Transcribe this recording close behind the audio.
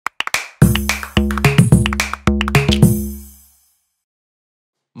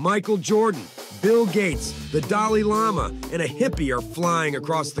Michael Jordan, Bill Gates, the Dalai Lama, and a hippie are flying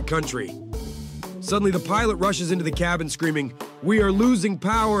across the country. Suddenly, the pilot rushes into the cabin screaming, "We are losing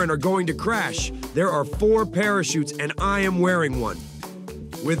power and are going to crash. There are 4 parachutes and I am wearing one."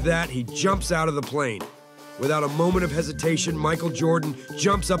 With that, he jumps out of the plane. Without a moment of hesitation, Michael Jordan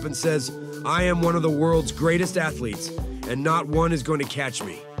jumps up and says, "I am one of the world's greatest athletes, and not one is going to catch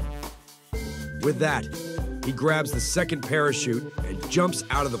me." With that, he grabs the second parachute and jumps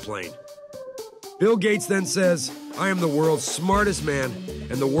out of the plane. Bill Gates then says, "I am the world's smartest man,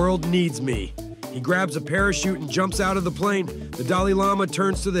 and the world needs me." He grabs a parachute and jumps out of the plane. The Dalai Lama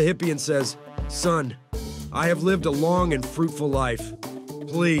turns to the hippie and says, "Son, I have lived a long and fruitful life.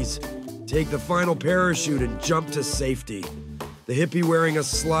 Please, take the final parachute and jump to safety." The hippie, wearing a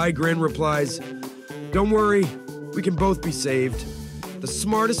sly grin, replies, "Don't worry, we can both be saved. The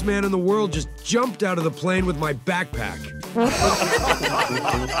smartest man in the world just jumped out of the plane with my backpack."